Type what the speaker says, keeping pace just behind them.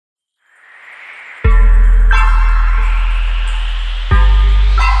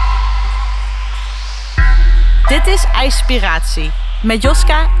Dit is IJspiratie met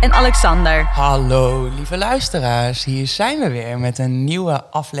Joska en Alexander. Hallo lieve luisteraars, hier zijn we weer met een nieuwe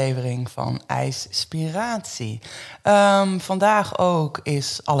aflevering van IJspiratie. Vandaag ook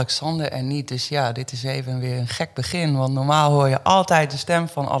is Alexander er niet, dus ja, dit is even weer een gek begin. Want normaal hoor je altijd de stem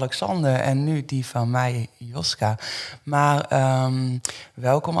van Alexander en nu die van mij, Joska. Maar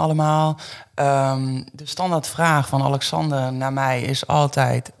welkom allemaal. De standaardvraag van Alexander naar mij is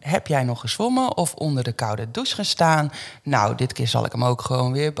altijd: heb jij nog gezwommen of onder de koude douche gestaan? Nou, dit keer zal ik hem ook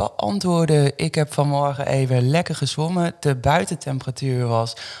gewoon weer beantwoorden. Ik heb vanmorgen even lekker gezwommen. De buitentemperatuur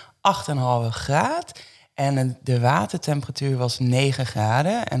was 8,5 graden en de watertemperatuur was 9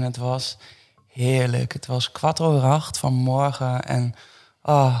 graden. En het was heerlijk. Het was 7:15 vanmorgen en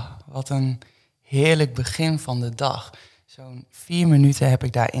wat een heerlijk begin van de dag. Zo'n 4 minuten heb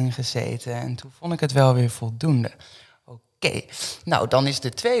ik daarin gezeten en toen vond ik het wel weer voldoende. Oké, nou dan is de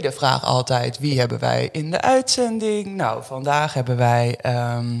tweede vraag altijd: wie hebben wij in de uitzending? Nou, vandaag hebben wij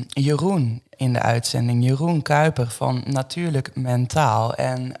Jeroen in de uitzending. Jeroen Kuiper van Natuurlijk Mentaal.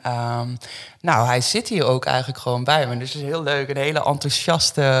 En nou, hij zit hier ook eigenlijk gewoon bij me. Dus het is heel leuk, een hele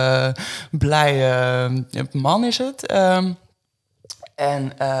enthousiaste, blije man is het.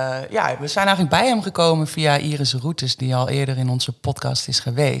 En ja, we zijn eigenlijk bij hem gekomen via Iris Routes, die al eerder in onze podcast is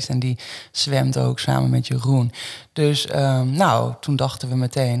geweest. En die zwemt ook samen met Jeroen. Dus nou, toen dachten we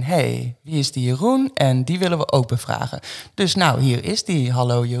meteen, hey, wie is die Jeroen? En die willen we ook bevragen. Dus nou, hier is die.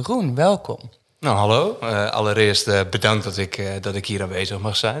 Hallo Jeroen, welkom. Nou, hallo. Allereerst bedankt dat ik hier aanwezig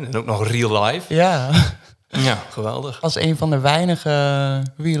mag zijn. En ook nog real life. Ja. Ja, geweldig. Als een van de weinige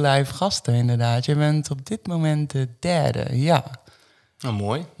real-life gasten inderdaad. Je bent op dit moment de derde, ja. Nou,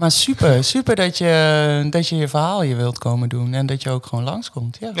 mooi. Maar super dat je verhaal hier wilt komen doen en dat je ook gewoon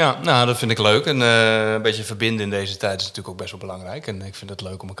langskomt. Ja, Ja, nou, dat vind ik leuk. En een beetje verbinden in deze tijd is natuurlijk ook best wel belangrijk. En ik vind het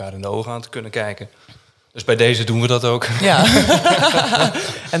leuk om elkaar in de ogen aan te kunnen kijken. Dus bij deze doen we dat ook. Ja.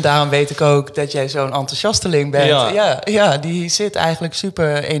 En daarom weet ik ook dat jij zo'n enthousiasteling bent. Ja, die zit eigenlijk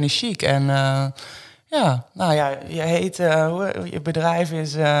super energiek. En ja, nou ja, je heet, je bedrijf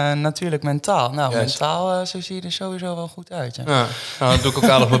is Natuurlijk Mentaal. Nou, Yes. Mentaal, zo zie je er sowieso wel goed uit. Ja, Ja, nou, daar doe ik ook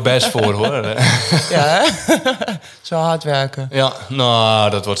aardig mijn best voor, hoor. ja hè? Zo hard werken. Ja, nou,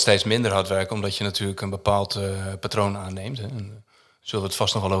 dat wordt steeds minder hard werken, omdat je natuurlijk een bepaald patroon aanneemt. Hè. En, daar zullen we het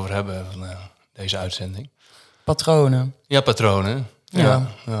vast nog wel over hebben van deze uitzending. Patronen. Ja, patronen. Ja.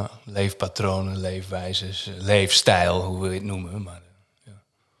 Ja. Leefpatronen, leefwijzes, leefstijl, hoe wil je het noemen. Maar,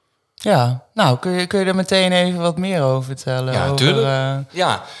 Ja, nou, kun je er meteen even wat meer over vertellen? Ja, over, tuurlijk.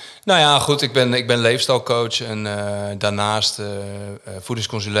 Ja, nou ja, goed, ik ben leefstijlcoach en daarnaast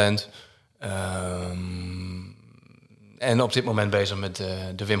voedingsconsulent. En op dit moment bezig met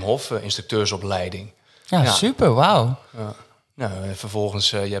de Wim Hof instructeursopleiding. Ja, Ja. super, wauw. Ja. Nou, en vervolgens,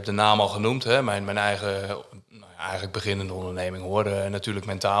 je hebt de naam al genoemd, hè, mijn eigen, eigenlijk beginnende onderneming hoor, Natuurlijk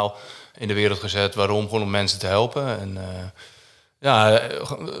Mentaal in de wereld gezet. Waarom? Gewoon om mensen te helpen en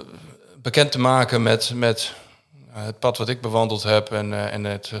bekend te maken met het pad wat ik bewandeld heb en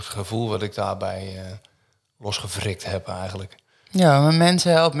het gevoel wat ik daarbij losgewrikt heb eigenlijk. Ja, maar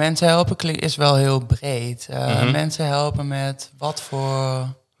mensen helpen is wel heel breed. Mensen helpen met wat voor...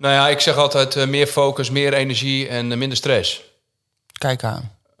 Nou ja, ik zeg altijd meer focus, meer energie en minder stress. Kijk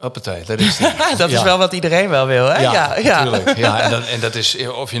aan. Hoppatee, dat is die. Dat is wel wat iedereen wel wil, hè? Ja, Ja. natuurlijk. Ja, en dat is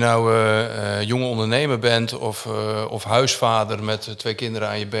of je nou jonge ondernemer bent of huisvader met 2 kinderen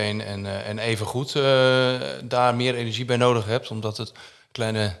aan je been en evengoed daar meer energie bij nodig hebt, omdat het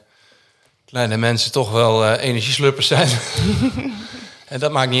kleine mensen toch wel energieslurpers zijn. En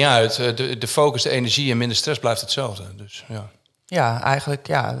dat maakt niet uit. De focus, de energie en minder stress blijft hetzelfde. Dus ja. Ja, eigenlijk,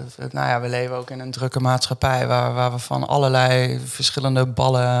 ja. Nou ja, we leven ook in een drukke maatschappij waar we van allerlei verschillende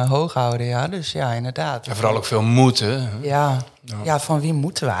ballen hoog houden, ja. Dus ja, inderdaad. En vooral ook veel moeten. Ja, van wie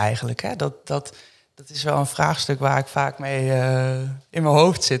moeten we eigenlijk, hè? Dat is wel een vraagstuk waar ik vaak mee in mijn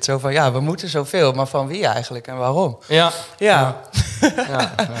hoofd zit. Zo van, ja, we moeten zoveel, maar van wie eigenlijk en waarom? Ja. Ja.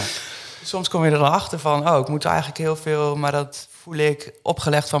 Ja. Soms kom je er dan achter van, ik moet eigenlijk heel veel, maar dat voel ik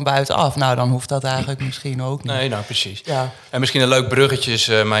opgelegd van buitenaf. Nou, dan hoeft dat eigenlijk misschien ook niet. Nee, nou precies. Ja. En misschien een leuk bruggetje is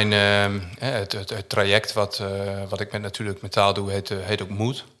het traject wat ik met Natuurlijk Mentaal doe, heet ook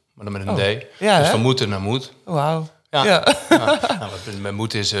Moed. Maar dan met een D. Ja, dus hè? van moeten naar moed. Wauw. Ja. Ja. Nou, wat met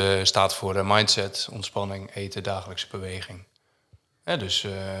moed staat voor mindset, ontspanning, eten, dagelijkse beweging. Dus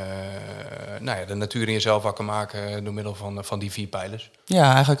nou ja, de natuur in jezelf wakker maken door middel van die 4 pijlers.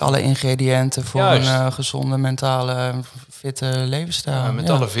 Ja, eigenlijk alle ingrediënten voor Juist. een gezonde, mentale, fitte levensstijl. Met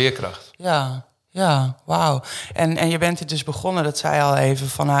Ja. alle veerkracht. Ja, wauw. En je bent hier dus begonnen, dat zei je al even,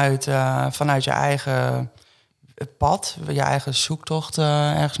 vanuit je eigen pad, je eigen zoektocht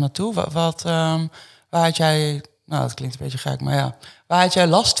ergens naartoe. Waar had jij... Nou, dat klinkt een beetje gek, maar ja. Waar had jij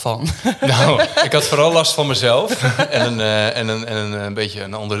last van? Nou, ik had vooral last van mezelf. en een beetje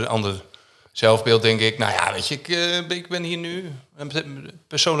een ander zelfbeeld, denk ik. Nou ja, weet je, ik ben hier nu.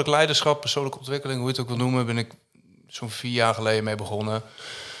 Persoonlijk leiderschap, persoonlijke ontwikkeling, hoe je het ook wil noemen, ben ik zo'n 4 jaar geleden mee begonnen.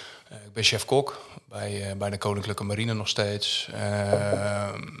 Ik ben chef-kok bij de Koninklijke Marine nog steeds.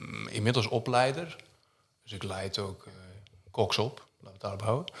 Inmiddels opleider. Dus ik leid ook koks op. Laten we het daarop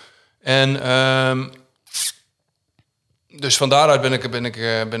houden. En dus van daaruit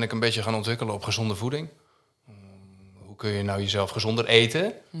ben ik een beetje gaan ontwikkelen op gezonde voeding. Hoe kun je nou jezelf gezonder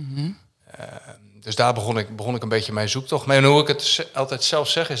eten? Mm-hmm. Dus daar begon ik een beetje mijn zoektocht mee. En hoe ik het altijd zelf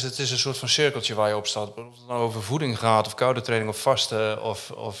zeg is, het is een soort van cirkeltje waar je op staat. Of het nou over voeding gaat, of koude training, of vasten,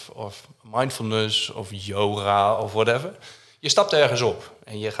 of mindfulness, of yoga, of whatever. Je stapt ergens op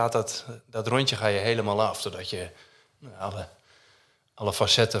en je gaat dat rondje ga je helemaal af, zodat je alle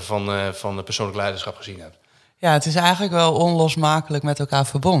facetten van de persoonlijk leiderschap gezien hebt. Ja, het is eigenlijk wel onlosmakelijk met elkaar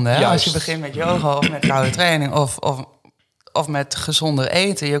verbonden. Hè? Als je begint met yoga of met koude training of met gezonder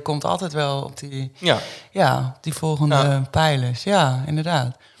eten, je komt altijd wel op die volgende pijlers. Ja,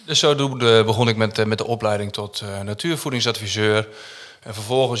 inderdaad. Dus zodoende begon ik met de opleiding tot natuurvoedingsadviseur. En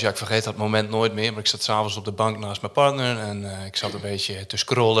vervolgens, ik vergeet dat moment nooit meer, maar ik zat 's avonds op de bank naast mijn partner en ik zat een beetje te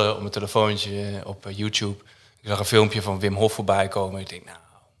scrollen op mijn telefoontje op YouTube. Ik zag een filmpje van Wim Hof voorbij komen. Ik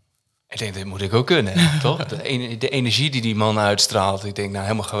denk, dit moet ik ook kunnen, toch? De energie die man uitstraalt. Ik denk,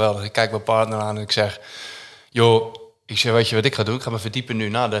 helemaal geweldig. Ik kijk mijn partner aan en ik zeg, joh, weet je wat ik ga doen? Ik ga me verdiepen nu.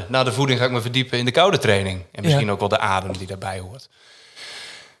 Na de voeding ga ik me verdiepen in de koude training. En misschien ook wel de adem die daarbij hoort.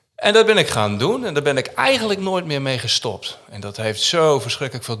 En dat ben ik gaan doen. En daar ben ik eigenlijk nooit meer mee gestopt. En dat heeft zo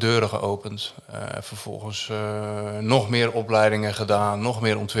verschrikkelijk veel deuren geopend. Vervolgens nog meer opleidingen gedaan. Nog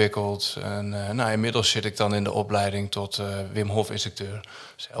meer ontwikkeld. En inmiddels zit ik dan in de opleiding tot Wim Hof instructeur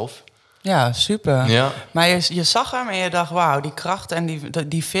zelf. Ja, super. Ja. Maar je zag hem en je dacht, wauw, die kracht en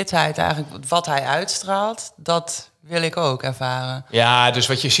die fitheid eigenlijk, wat hij uitstraalt, dat wil ik ook ervaren. Ja, dus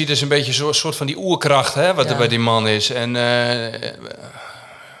wat je ziet is een beetje zo'n soort van die oerkracht, hè, wat er bij die man is. En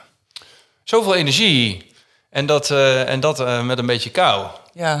zoveel energie. En dat met een beetje kou.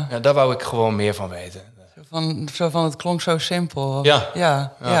 Ja, daar wou ik gewoon meer van weten. Zo van het klonk zo simpel.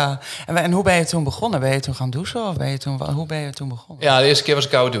 Ja. En hoe ben je toen begonnen? Ben je toen gaan douchen? Of hoe ben je toen begonnen? Ja, de eerste keer was een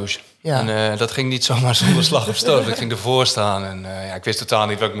koude douche. Ja. En dat ging niet zomaar zonder slag of stoot. Ik ging ervoor staan en ik wist totaal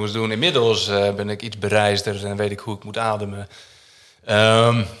niet wat ik moest doen. Inmiddels ben ik iets bereisder en weet ik hoe ik moet ademen.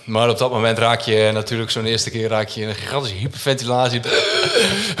 Maar op dat moment raak je natuurlijk zo'n eerste keer in een gigantische hyperventilatie.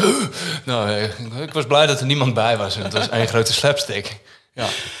 Ik was blij dat er niemand bij was. Het was één grote slapstick. Ja.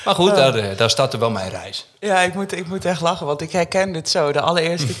 Maar goed, daar startte wel mijn reis. Ja, ik moet echt lachen, want ik herken dit zo. De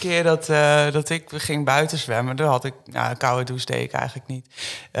allereerste keer dat ik ging buiten zwemmen, toen had ik, een koude douche deed ik eigenlijk niet.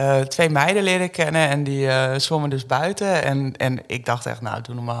 2 meiden leren kennen en die zwommen dus buiten. En ik dacht echt,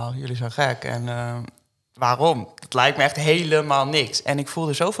 doe normaal, jullie zijn gek. En waarom? Het lijkt me echt helemaal niks. En ik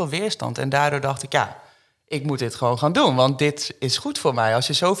voelde zoveel weerstand en daardoor dacht ik, ik moet dit gewoon gaan doen, want dit is goed voor mij. Als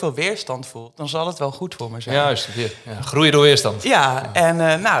je zoveel weerstand voelt, dan zal het wel goed voor me zijn. Juist, groeien door weerstand. Ja,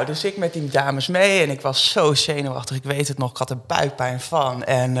 en dus ik met die dames mee en ik was zo zenuwachtig. Ik weet het nog, ik had er buikpijn van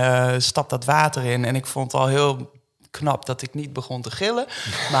en stap dat water in. En ik vond het al heel knap dat ik niet begon te gillen,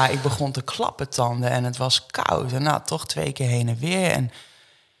 maar ik begon te klappentanden en het was koud. En toch 2 keer heen en weer en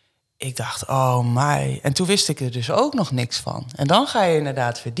ik dacht, oh my. En toen wist ik er dus ook nog niks van. En dan ga je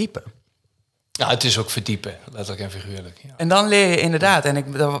inderdaad verdiepen. Ja, het is ook verdiepen, letterlijk en figuurlijk. Ja. En dan leer je inderdaad, en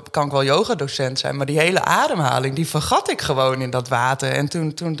dan kan ik wel yogadocent zijn, maar die hele ademhaling, die vergat ik gewoon in dat water.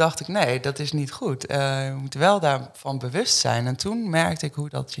 En toen dacht ik, nee, dat is niet goed. Je moet wel daarvan bewust zijn. En toen merkte ik hoe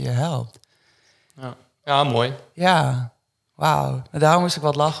dat je helpt. Ja, mooi. Ja, wauw. Daarom moest ik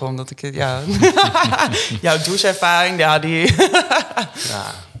wat lachen, omdat ik... jouw doucheervaring, die...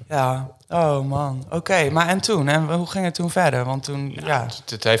 Ja, oh man. Oké, maar en toen? En hoe ging het toen verder? Want toen,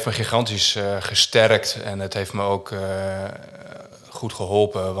 Het heeft me gigantisch gesterkt en het heeft me ook goed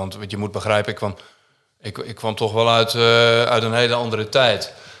geholpen. Want je moet begrijpen, ik kwam toch wel uit een hele andere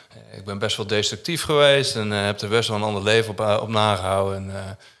tijd. Ik ben best wel destructief geweest en heb er best wel een ander leven op nagehouden.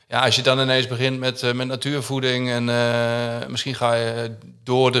 En, als je dan ineens begint met natuurvoeding en misschien ga je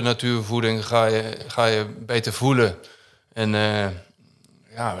door de natuurvoeding ga je beter voelen. En...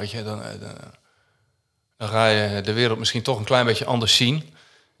 weet je, dan ga je de wereld misschien toch een klein beetje anders zien.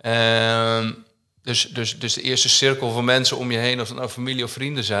 Dus de eerste cirkel van mensen om je heen, of het nou familie of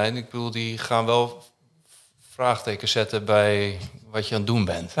vrienden zijn, ik bedoel, die gaan wel vraagtekens zetten bij wat je aan het doen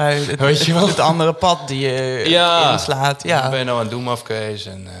bent. Weet je wel? Het andere pad die je inslaat. Ja. Wat ben je nou aan het doen, Mafkees?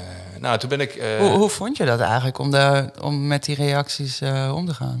 En toen ben ik... Hoe vond je dat eigenlijk om met die reacties om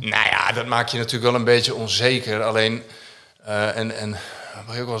te gaan? Nou ja, dat maakt je natuurlijk wel een beetje onzeker. Alleen, en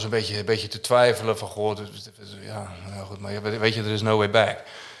mag je ook wel eens een beetje te twijfelen van... Goh, ja, nou goed, maar weet je, er is no way back.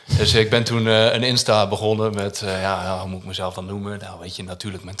 Dus ik ben toen een Insta begonnen met... hoe moet ik mezelf dan noemen? Nou, weet je,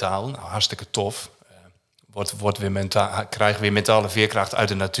 natuurlijk mentaal. Nou, hartstikke tof. Wordt weer mentaal, krijg weer mentale veerkracht uit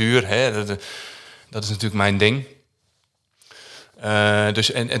de natuur. Hè? Dat is natuurlijk mijn ding.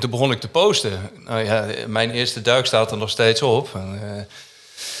 Dus toen begon ik te posten. Nou ja, mijn eerste duik staat er nog steeds op.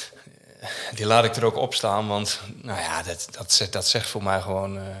 Die laat ik er ook op staan, want nou ja, dat zegt voor mij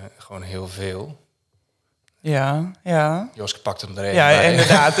gewoon heel veel. Ja. Joske pakt hem er even bij. Ja,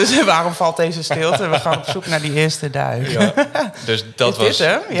 inderdaad. Dus waarom valt deze stilte? We gaan op zoek naar die eerste duik. Ja. Dus dat was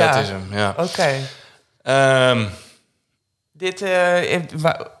hem? Ja. Dat is hem, ja. Oké.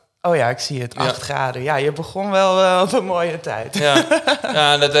 Oh ja, ik zie het. 8 graden. Ja, je begon wel op een mooie tijd. Ja,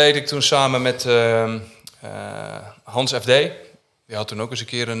 en dat deed ik toen samen met Hans FD. Die had toen ook eens een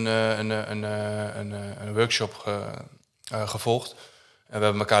keer een workshop gevolgd. En we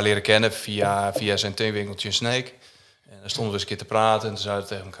hebben elkaar leren kennen via zijn theewinkeltje in Sneek. En dan stonden we eens een keer te praten en toen zeiden we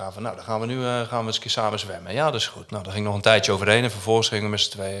tegen elkaar van... nou, dan gaan we eens een keer samen zwemmen. Ja, dat is goed. Nou, daar ging nog een tijdje overheen en vervolgens gingen we met z'n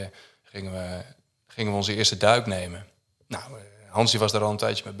tweeën gingen we onze eerste duik nemen. Nou, Hans die was daar al een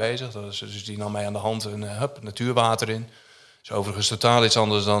tijdje mee bezig. Dus die nam mij aan de hand en natuurwater in. Dat is overigens totaal iets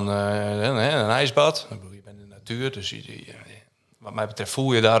anders dan een ijsbad. Je bent in de natuur, dus wat mij betreft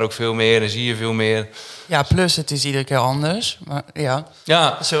voel je daar ook veel meer en zie je veel meer. Ja, plus het is iedere keer anders. Maar ja.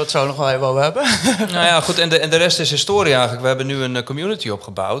 Daar zullen we het zo nog wel even over hebben. Nou ja, goed. En de rest is historie eigenlijk. We hebben nu een community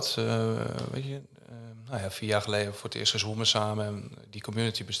opgebouwd. Weet je, 4 jaar geleden voor het eerst gezwommen samen. En die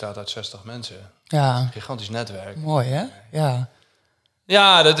community bestaat uit 60 mensen. Ja. Een gigantisch netwerk. Mooi, hè? Ja.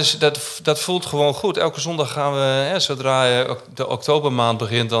 Ja, dat voelt gewoon goed. Elke zondag gaan we, zodra de oktobermaand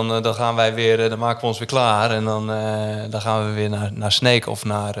begint, dan gaan wij weer, dan maken we ons weer klaar. En dan gaan we weer naar Sneek of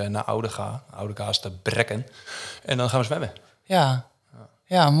naar Oudega. Oudega is te Brekken. En dan gaan we zwemmen.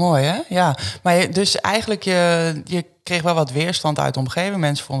 Ja, mooi hè? Ja. Maar dus eigenlijk, je kreeg wel wat weerstand uit de omgeving.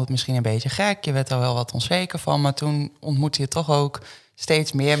 Mensen vonden het misschien een beetje gek. Je werd er wel wat onzeker van. Maar toen ontmoette je toch ook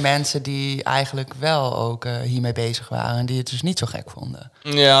steeds meer mensen die eigenlijk wel ook hiermee bezig waren. En die het dus niet zo gek vonden.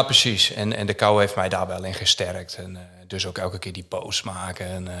 Ja, precies. En de kou heeft mij daar wel in gesterkt. En dus ook elke keer die posts maken.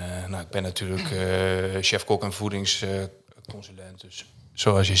 En ik ben natuurlijk chef-kok en voedingsconsulent. Dus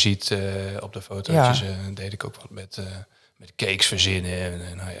zoals je ziet op de fotootjes deed ik ook wat met cakes verzinnen.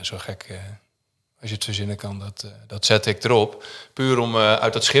 En zo gek als je het verzinnen kan, dat zet ik erop. Puur om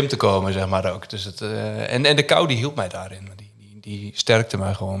uit dat schim te komen, zeg maar ook. Dus en de kou die hielp mij daarin. Die sterkte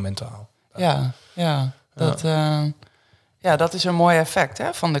mij gewoon mentaal. Dat is een mooi effect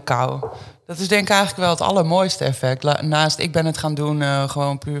hè, van de kou. Dat is denk ik eigenlijk wel het allermooiste effect. Naast, ik ben het gaan doen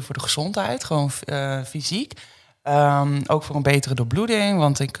gewoon puur voor de gezondheid. Gewoon fysiek. Ook voor een betere doorbloeding.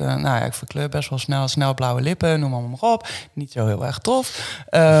 Want ik verkleur best wel snel blauwe lippen. Noem maar op. Niet zo heel erg tof.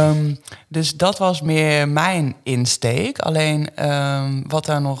 Dus dat was meer mijn insteek. Alleen wat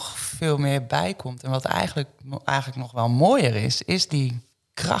daar nog veel meer bij komt... en wat eigenlijk nog wel mooier is die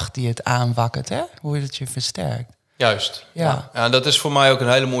kracht die het aanwakkert. Hè? Hoe het je versterkt. Juist. Ja, dat is voor mij ook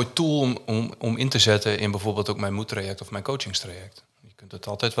een hele mooie tool om in te zetten... in bijvoorbeeld ook mijn moedtraject of mijn coachingstraject. Je kunt het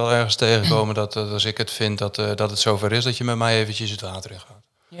altijd wel ergens tegenkomen dat als ik het vind dat het zover is... dat je met mij eventjes het water in gaat.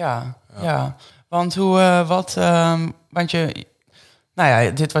 Ja. Want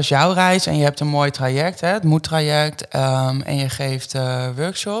dit was jouw reis en je hebt een mooi traject, hè? Het moedtraject. En je geeft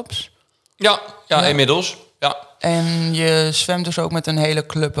workshops. Ja, inmiddels. Ja. En je zwemt dus ook met een hele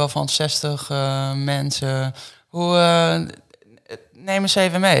club wel van 60 mensen. Neem eens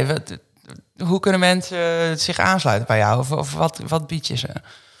even mee. Hoe kunnen mensen zich aansluiten bij jou? Of wat bied je ze?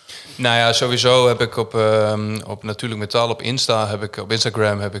 Nou ja, sowieso heb ik op Natuurlijk Metaal op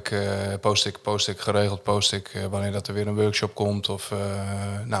Instagram post ik geregeld wanneer dat er weer een workshop komt.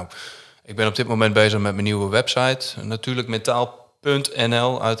 Ik ben op dit moment bezig met mijn nieuwe website.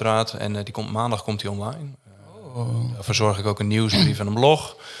 Natuurlijkmetaal.nl uiteraard. En maandag komt die online. Daarvoor zorg ik ook een nieuwsbrief en een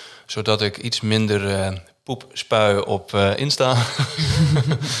blog. Zodat ik iets minder poep spui op Insta.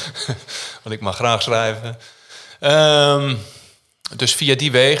 Want ik mag graag schrijven. Dus via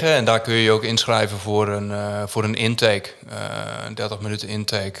die wegen. En daar kun je je ook inschrijven voor een intake. Een 30 minuten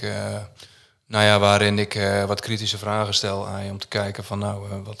intake. Waarin ik wat kritische vragen stel aan je. Om te kijken van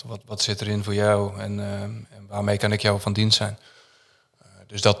wat zit erin voor jou? En waarmee kan ik jou van dienst zijn?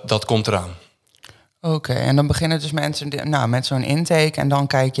 Dus dat komt eraan. Oké, en dan beginnen dus mensen met zo'n intake... en dan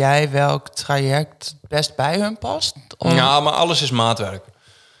kijk jij welk traject best bij hun past? Of? Ja, maar alles is maatwerk.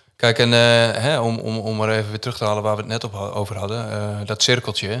 Kijk, en om maar even weer terug te halen waar we het net over hadden... dat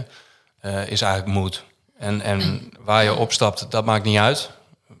cirkeltje, is eigenlijk moed. En waar je opstapt, dat maakt niet uit.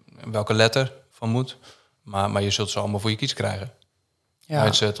 Welke letter van moed. Maar je zult ze allemaal voor je kies krijgen. Ja.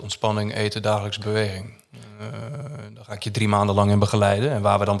 Mindset, ontspanning, eten, dagelijkse beweging. Daar ga ik je 3 maanden lang in begeleiden. En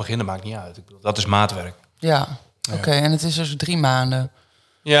waar we dan beginnen, maakt niet uit. Ik bedoel, dat is maatwerk. Ja, oké. En het is dus 3 maanden.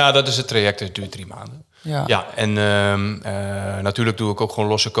 Ja, dat is het traject. Het duurt 3 maanden. Ja. En natuurlijk doe ik ook gewoon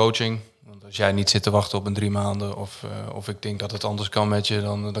losse coaching. Want als jij niet zit te wachten op een 3 maanden... of ik denk dat het anders kan met je...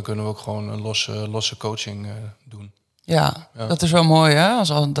 dan kunnen we ook gewoon een losse coaching doen. Ja, dat is wel mooi, hè?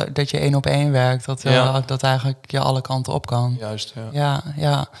 Dat je 1-op-1 werkt. Dat eigenlijk je alle kanten op kan. Juist, ja.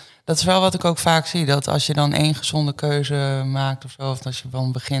 Ja. Dat is wel wat ik ook vaak zie. Dat als je dan 1 gezonde keuze maakt of zo... of als je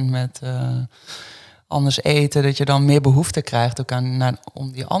dan begint met anders eten... dat je dan meer behoefte krijgt ook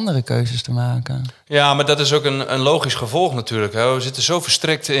om die andere keuzes te maken. Ja, maar dat is ook een logisch gevolg natuurlijk. Hè. We zitten zo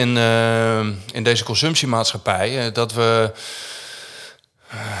verstrikt in deze consumptiemaatschappij... dat we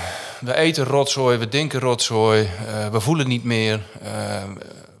eten rotzooi, we denken rotzooi... we voelen niet meer.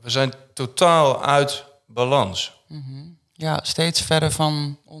 We zijn totaal uit balans. Mm-hmm. Ja, steeds verder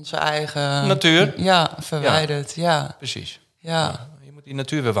van onze eigen... natuur. Ja, verwijderd, ja. Precies. Ja. Je moet die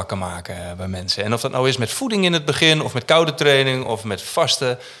natuur weer wakker maken bij mensen. En of dat nou is met voeding in het begin... of met koude training of met vasten...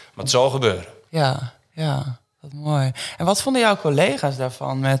 maar het zal gebeuren. Ja, wat mooi. En wat vonden jouw collega's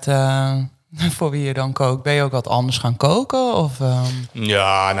daarvan met... voor wie je dan kookt? Ben je ook wat anders gaan koken? Of,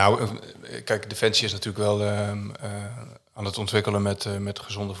 Ja, nou, kijk, Defensie is natuurlijk wel aan het ontwikkelen met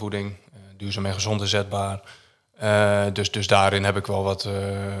gezonde voeding. Duurzaam en gezond inzetbaar. Dus daarin heb ik wel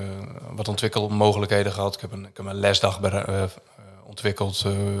wat ontwikkelmogelijkheden gehad. Ik heb een lesdag ontwikkeld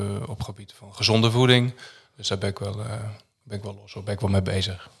op gebied van gezonde voeding. Dus daar ben ik wel los op, ben ik wel mee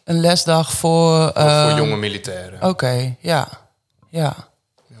bezig. een lesdag voor jonge militairen. Oké, ja.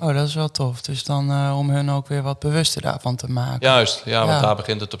 Oh, dat is wel tof. Dus dan om hun ook weer wat bewuster daarvan te maken. Juist, want daar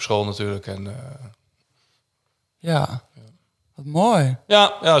begint het op school natuurlijk. En, ja, wat mooi.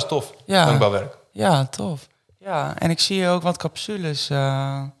 Ja, is tof. Ja. Dankbaar werk. Ja, tof. Ja, en ik zie hier ook wat capsules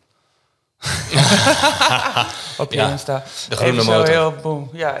op je Insta. De groene Even zo motor. heel boem.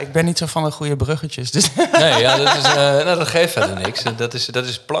 Ja, ik ben niet zo van de goede bruggetjes. Dus Nee, dat geeft verder niks. Dat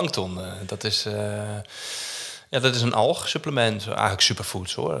is plankton. Dat is een algsupplement. Eigenlijk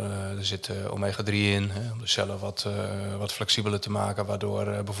superfoods hoor. Er zit omega-3 in. Om de cellen wat flexibeler te maken.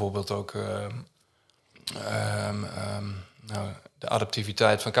 Waardoor bijvoorbeeld ook de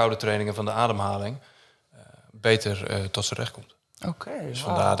adaptiviteit van koude trainingen van de ademhaling beter tot z'n recht komt. Oké, Dus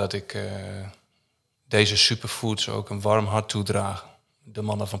vandaar dat ik deze superfoods ook een warm hart toedraag. De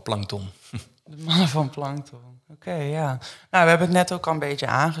mannen van plankton. De mannen van plankton. Oké, ja. Nou, we hebben het net ook al een beetje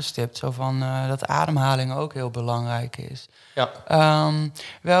aangestipt. Zo van dat ademhaling ook heel belangrijk is. Ja.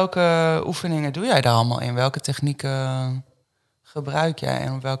 Welke oefeningen doe jij daar allemaal in? Welke technieken gebruik jij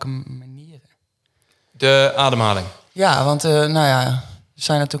en op welke manieren? De ademhaling. Ja, want er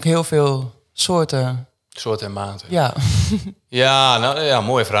zijn natuurlijk heel veel soorten. Soorten en maten. Ja. Ja,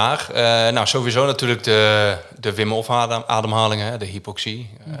 mooie vraag. Sowieso natuurlijk de Wim Hof ademhalingen, de hypoxie.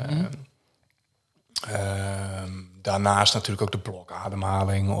 Mm-hmm. Daarnaast natuurlijk ook de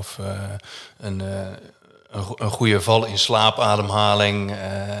blokademhaling of een goede val in slaapademhaling.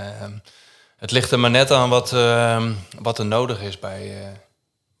 Het ligt er maar net aan wat er nodig is bij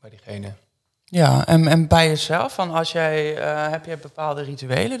diegene. Ja, en bij jezelf, van als jij heb je bepaalde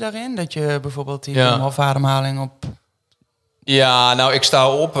rituelen daarin? Dat je bijvoorbeeld die Wim Hof ademhaling op... Ja, nou, ik sta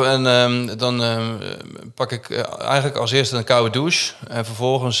op en dan pak ik eigenlijk als eerste een koude douche. En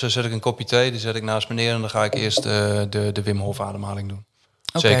vervolgens zet ik een kopje thee, die zet ik naast me neer... en dan ga ik eerst de Wim Hof ademhaling doen.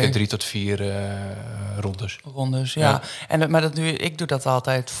 Okay. Zeker 3 tot 4 rondes. Ja. Maar ik doe dat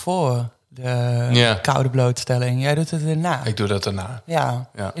altijd voor de koude blootstelling. Jij doet het erna. Ik doe dat erna. Ja.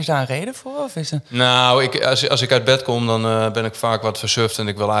 Is daar een reden voor? Of is het... Nou, als ik uit bed kom, dan ben ik vaak wat versuft... en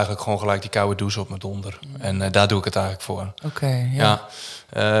ik wil eigenlijk gewoon gelijk die koude douche op mijn donder. En daar doe ik het eigenlijk voor. Oké.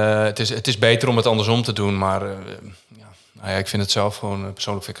 Het is beter om het andersom te doen, maar ik vind het zelf gewoon...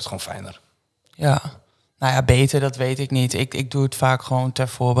 persoonlijk vind ik het gewoon fijner. Ja. Nou ja, beter, dat weet ik niet. Ik doe het vaak gewoon ter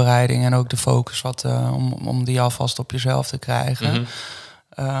voorbereiding... en ook de focus om die alvast op jezelf te krijgen.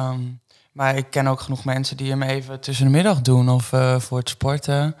 Mm-hmm. Maar ik ken ook genoeg mensen die hem even tussen de middag doen... of voor het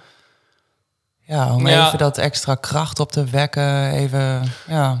sporten. Ja, om even dat extra kracht op te wekken. Even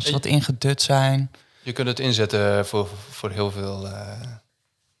wat ingedut zijn. Je kunt het inzetten voor heel veel...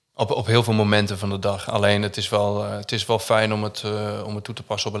 op heel veel momenten van de dag. Alleen het is wel fijn om het toe te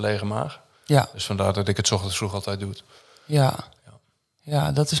passen op een lege maag. Ja. Dus vandaar dat ik het 's ochtends vroeg altijd doe.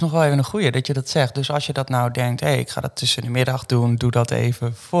 Ja, dat is nog wel even een goeie dat je dat zegt. Dus als je dat nou denkt, ik ga dat tussen de middag doen... doe dat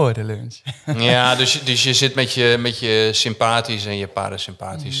even voor de lunch. Ja, dus je zit met je sympathisch en je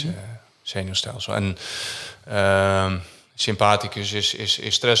parasympathisch zenuwstelsel. En sympathicus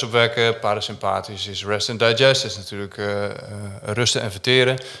is stress opwekken. Parasympathicus is rest and digest. Dat is natuurlijk rusten en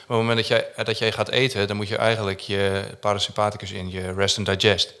verteren. Maar op het moment dat jij gaat eten, dan moet je eigenlijk je parasympathicus in, je rest and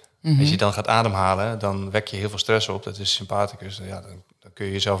digest. Als je dan gaat ademhalen, dan wek je heel veel stress op. Dat is sympathicus. Ja, dan kun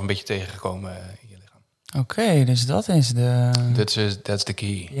je jezelf een beetje tegenkomen in je lichaam. Oké, dus dat is de... That's the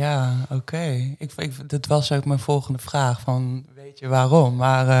key. Ja, oké. Dat was ook mijn volgende vraag van, weet je waarom?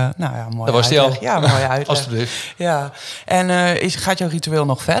 Maar nou ja, mooi. Dat was die al. Ja, mooie uitleg. Alsjeblieft. Ja. En gaat jouw ritueel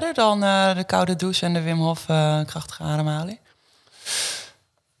nog verder dan de koude douche en de Wim Hof krachtige ademhaling?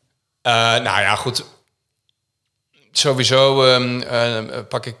 Nou ja, goed. Sowieso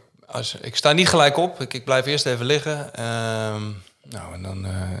pak ik... Ik sta niet gelijk op. Ik blijf eerst even liggen. Nou, en dan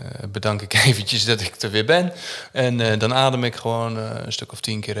bedank ik eventjes dat ik er weer ben. En dan adem ik gewoon een stuk of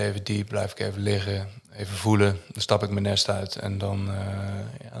 10 keer even diep. Blijf ik even liggen, even voelen. Dan stap ik mijn nest uit. En dan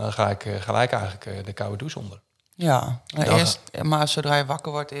ga ik gelijk eigenlijk de koude douche onder. Ja, maar zodra je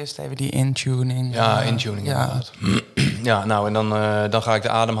wakker wordt, eerst even die intuning. Ja, intuning inderdaad. Ja, nou, en dan ga ik de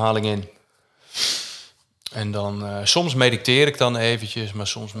ademhaling in. En dan soms mediteer ik dan eventjes, maar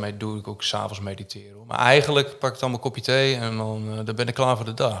soms doe ik ook 's avonds mediteren. Maar eigenlijk pak ik dan mijn kopje thee en dan ben ik klaar voor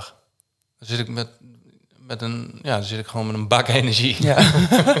de dag. Dan zit ik dan zit ik gewoon met een bak energie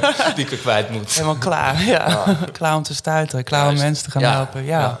die ik weer kwijt moet. Helemaal klaar, ja. Klaar om te stuiteren, klaar om mensen te gaan helpen.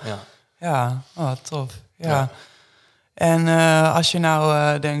 Ja. Oh, tof. Ja. En als je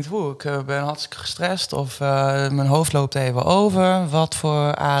nou denkt, ik ben hartstikke gestrest of mijn hoofd loopt even over, wat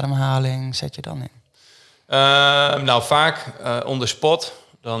voor ademhaling zet je dan in? Nou, vaak on the spot.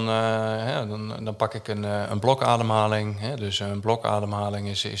 Dan pak ik een blokademhaling. Hè. Dus een blokademhaling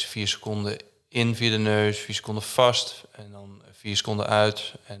is 4 seconden in via de neus, 4 seconden vast. En dan 4 seconden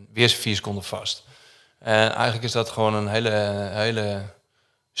uit en weer 4 seconden vast. En eigenlijk is dat gewoon een hele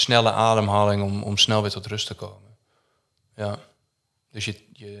snelle ademhaling om snel weer tot rust te komen. Ja. Dus ik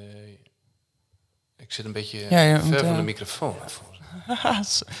zit een beetje ver van de microfoon.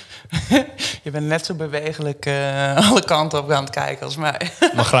 Je bent net zo bewegelijk alle kanten op aan het kijken als mij.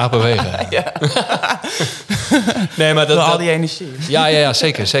 Mag graag bewegen. Ja. Nee, maar door al die energie. Ja,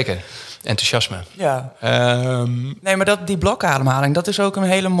 zeker. Enthousiasme. Ja. Nee, maar die blokademhaling, dat is ook een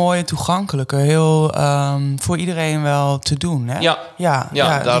hele mooie, toegankelijke, heel voor iedereen wel te doen. Hè? Ja,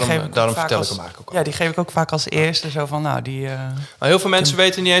 daarom vertel ik hem eigenlijk ook. Ja, die geef ik ook vaak als eerste. Zo van, nou, die. Maar heel veel mensen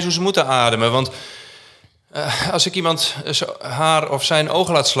weten niet eens hoe ze moeten ademen, want als ik iemand haar of zijn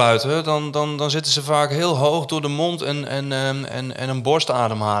ogen laat sluiten, dan zitten ze vaak heel hoog door de mond en een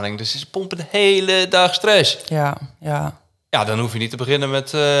borstademhaling. Dus ze pompen de hele dag stress. Ja. Ja, dan hoef je niet te beginnen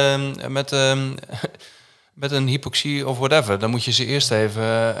met een hypoxie of whatever. Dan moet je ze eerst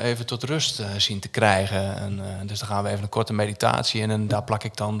even tot rust zien te krijgen. Dus dan gaan we even een korte meditatie en daar plak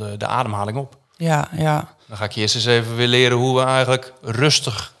ik dan de ademhaling op. Ja. Dan ga ik je eerst eens even weer leren hoe we eigenlijk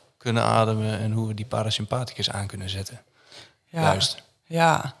rustig kunnen ademen en hoe we die parasympathicus aan kunnen zetten. Ja. Juist.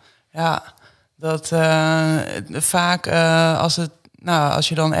 Ja. Dat vaak als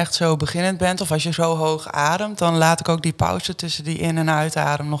je dan echt zo beginnend bent of als je zo hoog ademt, dan laat ik ook die pauze tussen die in- en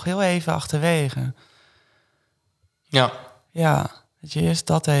uitadem nog heel even achterwege. Ja. Ja, dat je eerst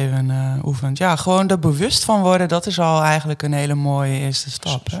dat even oefent. Ja, gewoon er bewust van worden, dat is al eigenlijk een hele mooie eerste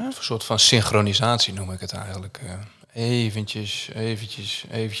stap. Hè? Een soort van synchronisatie noem ik het eigenlijk. Eventjes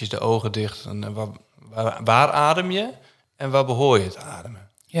de ogen dicht. En waar adem je en waar behoor je te ademen?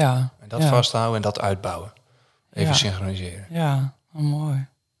 Ja. En dat vasthouden en dat uitbouwen. Even synchroniseren. Ja, mooi.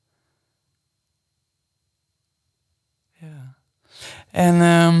 Ja. En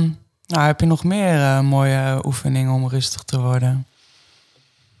heb je nog meer mooie oefeningen om rustig te worden?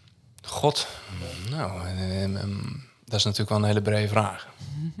 God, nou, dat is natuurlijk wel een hele brede vraag.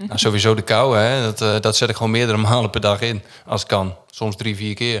 Nou, sowieso de kou, hè? Dat zet ik gewoon meerdere malen per dag in, als het kan. Soms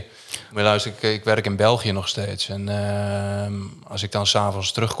 3-4 keer. Maar luister, ik werk in België nog steeds. En als ik dan 's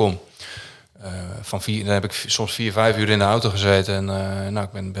avonds terugkom, dan heb ik soms 4-5 uur in de auto gezeten. En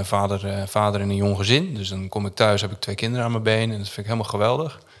ik ben vader in een jong gezin. Dus dan kom ik thuis, heb ik 2 kinderen aan mijn been. En dat vind ik helemaal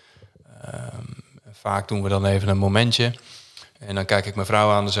geweldig. Vaak doen we dan even een momentje. En dan kijk ik mijn vrouw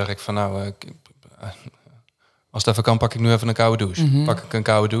aan en dan zeg ik van als het even kan, pak ik nu even een koude douche. Mm-hmm. Pak ik een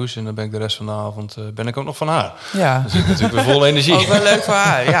koude douche en dan ben ik de rest van de avond ben ik ook nog van haar. Ja. Dan zit ik natuurlijk weer vol energie. Ook wel leuk voor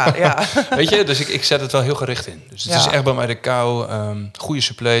haar, ja. Weet je, dus ik zet het wel heel gericht in. Dus het is echt bij mij de kou, goede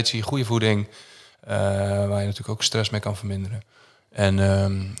suppletie, goede voeding, waar je natuurlijk ook stress mee kan verminderen.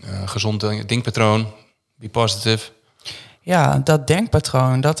 En gezond denkpatroon, be positive. Ja, dat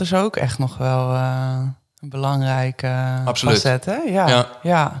denkpatroon, dat is ook echt nog wel een belangrijk facet, hè?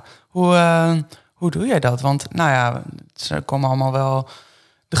 Ja. Hoe doe jij dat? Want er komen allemaal wel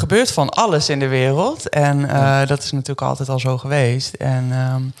er gebeurt van alles in de wereld. En dat is natuurlijk altijd al zo geweest.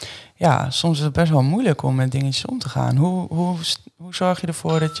 En soms is het best wel moeilijk om met dingetjes om te gaan. Hoe zorg je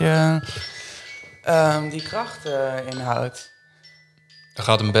ervoor dat je die kracht inhoudt? Er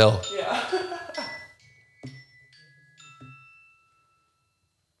gaat een bel. Ja.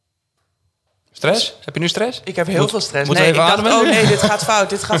 Stress? Heb je nu stress? Ik heb heel veel stress. Moeten we even ademen? Oh nee, dit gaat fout.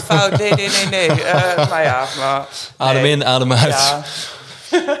 Nee. Maar adem in, adem uit. Ja.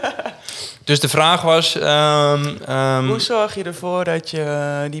 Dus de vraag was... hoe zorg je ervoor dat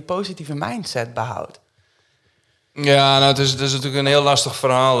je die positieve mindset behoudt? Ja, nou, het is natuurlijk een heel lastig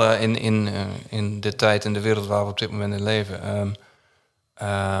verhaal in de tijd en de wereld waar we op dit moment in leven.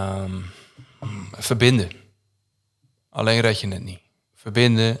 Verbinden. Alleen red je het niet.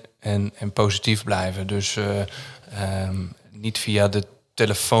 Verbinden en positief blijven. Dus niet via de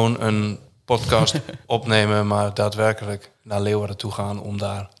telefoon een podcast opnemen, maar daadwerkelijk naar Leeuwarden toe gaan om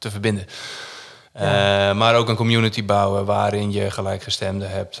daar te verbinden. Maar ook een community bouwen waarin je gelijkgestemden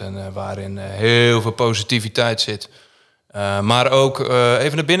hebt en waarin heel veel positiviteit zit. Maar ook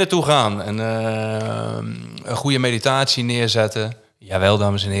even naar binnen toe gaan en een goede meditatie neerzetten. Jawel,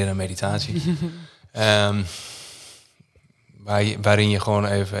 dames en heren, meditatie. Waarin je gewoon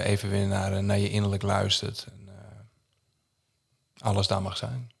even weer naar je innerlijk luistert. En alles daar mag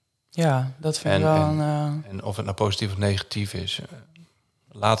zijn. Ja, dat vind ik wel en of het nou positief of negatief is,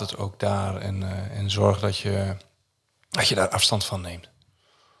 laat het ook daar. En zorg dat je daar afstand van neemt.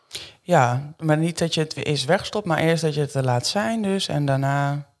 Ja, maar niet dat je het eerst wegstopt, maar eerst dat je het er laat zijn dus. En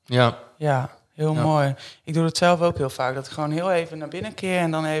daarna... Ja, heel mooi. Ik doe het zelf ook heel vaak. Dat ik gewoon heel even naar binnen keer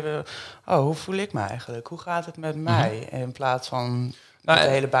en dan even... Oh, hoe voel ik me eigenlijk? Hoe gaat het met mij? In plaats van met de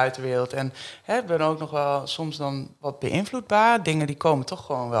hele buitenwereld. En ik ben ook nog wel soms dan wat beïnvloedbaar. Dingen die komen toch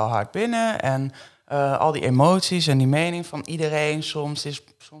gewoon wel hard binnen. En al die emoties en die mening van iedereen soms is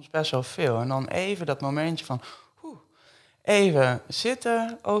soms best wel veel. En dan even dat momentje van... even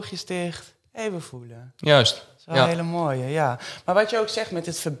zitten, oogjes dicht, even voelen. Juist. Dat is wel een hele mooie, ja. Maar wat je ook zegt met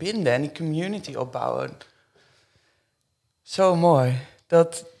het verbinden en die community opbouwen. Zo mooi.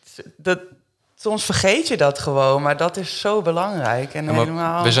 Dat soms vergeet je dat gewoon, maar dat is zo belangrijk. En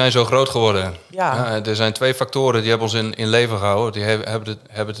helemaal... We zijn zo groot geworden. Ja. Er zijn 2 factoren die hebben ons in leven gehouden. Die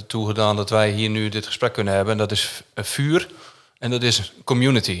hebben ertoe gedaan dat wij hier nu dit gesprek kunnen hebben. En dat is vuur en dat is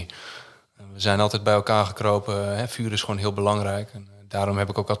community. We zijn altijd bij elkaar gekropen. Vuur is gewoon heel belangrijk. En daarom heb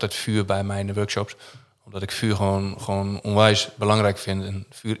ik ook altijd vuur bij mij in de workshops. Omdat ik vuur gewoon onwijs belangrijk vind. En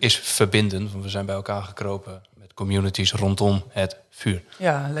vuur is verbindend, want we zijn bij elkaar gekropen met communities rondom het vuur.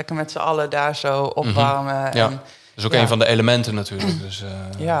 Ja, lekker met z'n allen daar zo opwarmen. Ja, en, dat is ook een van de elementen natuurlijk. Dus,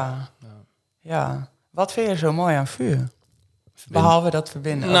 ja. Wat vind je zo mooi aan vuur? Behalve dat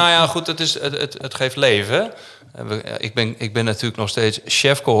verbinden. Nou ja, goed, het geeft leven. Ik ben natuurlijk nog steeds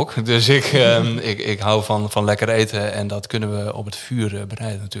chef-kok. Dus ik hou van lekker eten. En dat kunnen we op het vuur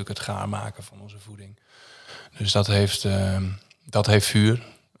bereiden. Natuurlijk het gaar maken van onze voeding. Dus dat heeft vuur.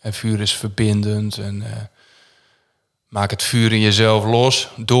 En vuur is verbindend. En maak het vuur in jezelf los.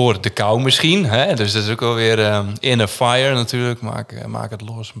 Door de kou misschien. Hè? Dus dat is ook wel weer inner fire natuurlijk. Maak het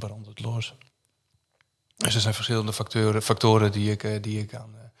los, brand het los. Dus er zijn verschillende factoren die ik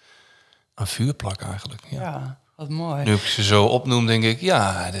aan vuur plak eigenlijk. Ja, wat mooi. Nu ik ze zo opnoem, denk ik,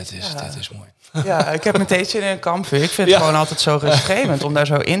 dit is mooi. Ja, ik heb meteen zin in een kampvuur. Ik vind het gewoon altijd zo rustgevend om daar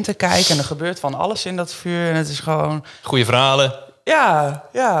zo in te kijken. En er gebeurt van alles in dat vuur. En het is gewoon... Goeie verhalen.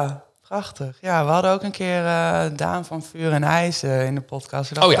 Ja, prachtig. Ja, we hadden ook een keer Daan van Vuur en IJs in de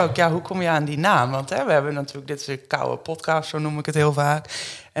podcast. Ik dacht ook, hoe kom je aan die naam? Want we hebben natuurlijk, dit is een koude podcast, zo noem ik het heel vaak.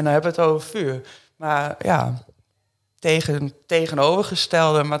 En dan hebben we het over vuur. Maar ja,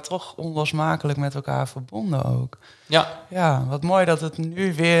 tegenovergestelde, maar toch onlosmakelijk met elkaar verbonden ook. Ja. Ja, wat mooi dat het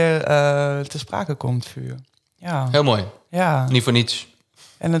nu weer te sprake komt, vuur. Ja. Heel mooi. Ja. Niet voor niets.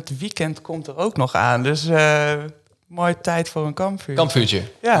 En het weekend komt er ook nog aan, dus mooie tijd voor een kampvuur.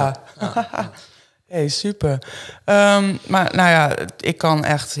 Kampvuurtje. Ja. Hey, super. Maar nou ja, ik kan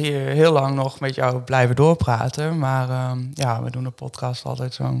echt hier heel lang nog met jou blijven doorpraten. Maar we doen de podcast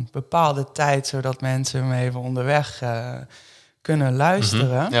altijd zo'n bepaalde tijd, zodat mensen hem even onderweg kunnen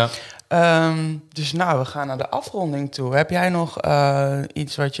luisteren. Mm-hmm, ja. Dus nou, we gaan naar de afronding toe. Heb jij nog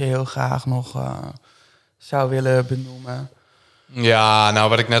iets wat je heel graag nog zou willen benoemen? Ja, nou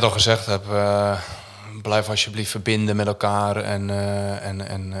wat ik net al gezegd heb, blijf alsjeblieft verbinden met elkaar en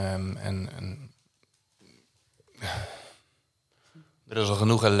er is al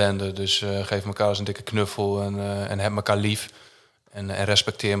genoeg ellende, dus geef elkaar eens een dikke knuffel en heb elkaar lief. En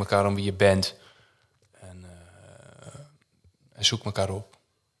respecteer elkaar om wie je bent. En zoek elkaar op.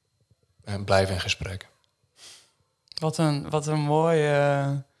 En blijf in gesprek. Wat een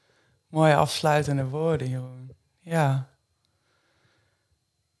mooie afsluitende woorden, Jeroen. Ja.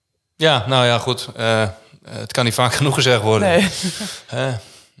 Ja, nou ja, goed. Het kan niet vaak genoeg gezegd worden. Nee.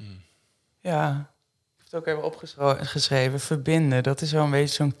 Ja. Ik heb het ook even opgeschreven. Verbinden, dat is wel een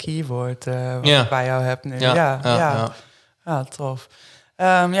beetje zo'n keyword wat ik bij jou heb nu. Ja, tof.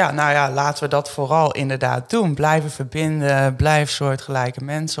 Laten we dat vooral inderdaad doen. Blijven verbinden, blijf soortgelijke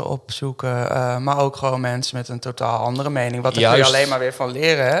mensen opzoeken. Maar ook gewoon mensen met een totaal andere mening. Wat kun je alleen maar weer van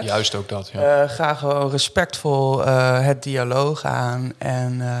leren. Hè? Juist ook dat, ja. Ga gewoon respectvol het dialoog aan.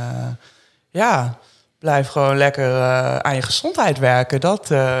 En blijf gewoon lekker aan je gezondheid werken. Dat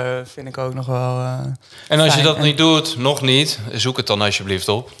vind ik ook nog wel en als fijn. je dat niet doet, nog niet, zoek het dan alsjeblieft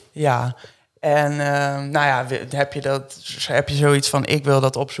op. Ja. En heb je zoiets van, ik wil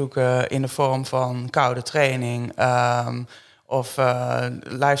dat opzoeken in de vorm van koude training, of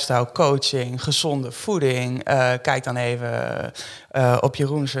lifestyle coaching, gezonde voeding. Kijk dan even op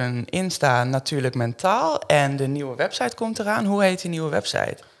Jeroen zijn Insta, Natuurlijk Mentaal. En de nieuwe website komt eraan. Hoe heet die nieuwe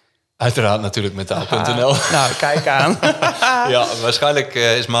website? Uiteraard natuurlijkmentaal.nl. Nou, kijk aan. Ja, waarschijnlijk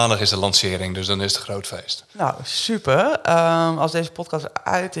is maandag de lancering, dus dan is het een groot feest. Nou, super. Als deze podcast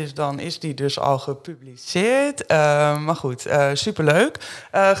uit is, dan is die dus al gepubliceerd. Maar goed, superleuk.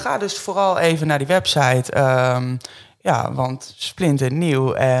 Ga dus vooral even naar die website. Want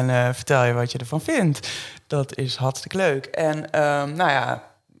splinternieuw en vertel je wat je ervan vindt. Dat is hartstikke leuk. En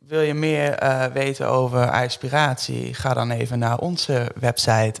wil je meer weten over IJspiratie? Ga dan even naar onze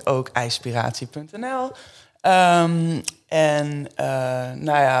website, ook ijspiratie.nl.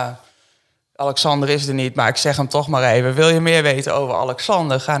 Alexander is er niet, maar ik zeg hem toch maar even. Wil je meer weten over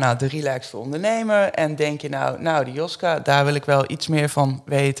Alexander? Ga naar De Relaxed Ondernemer. En denk je nou die Joska, daar wil ik wel iets meer van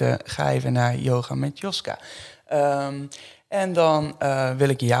weten. Ga even naar Yoga met Joska. En dan wil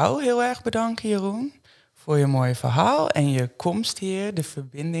ik jou heel erg bedanken, Jeroen, voor je mooie verhaal en je komst hier, de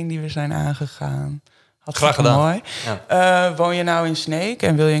verbinding die we zijn aangegaan. Graag gedaan. Mooi. Ja. Woon je nou in Sneek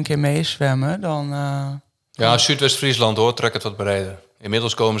en wil je een keer meezwemmen, dan... Ja, Zuidwest-Friesland hoor, trek het wat breder.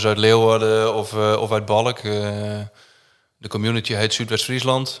 Inmiddels komen ze uit Leeuwarden of uit Balk. De community heet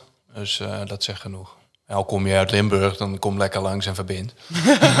Zuidwest-Friesland, dus dat zegt genoeg. En al kom je uit Limburg, dan kom lekker langs en verbind.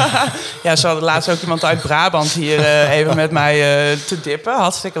 Ja, ze hadden laatst ook iemand uit Brabant hier even met mij te dippen.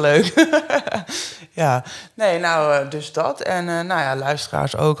 Hartstikke leuk. Ja, nee, dus dat. En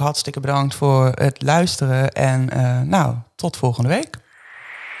luisteraars ook hartstikke bedankt voor het luisteren. En tot volgende week.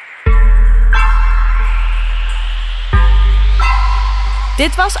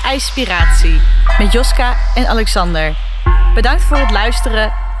 Dit was IJspiratie met Joska en Alexander. Bedankt voor het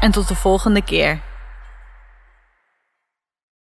luisteren en tot de volgende keer.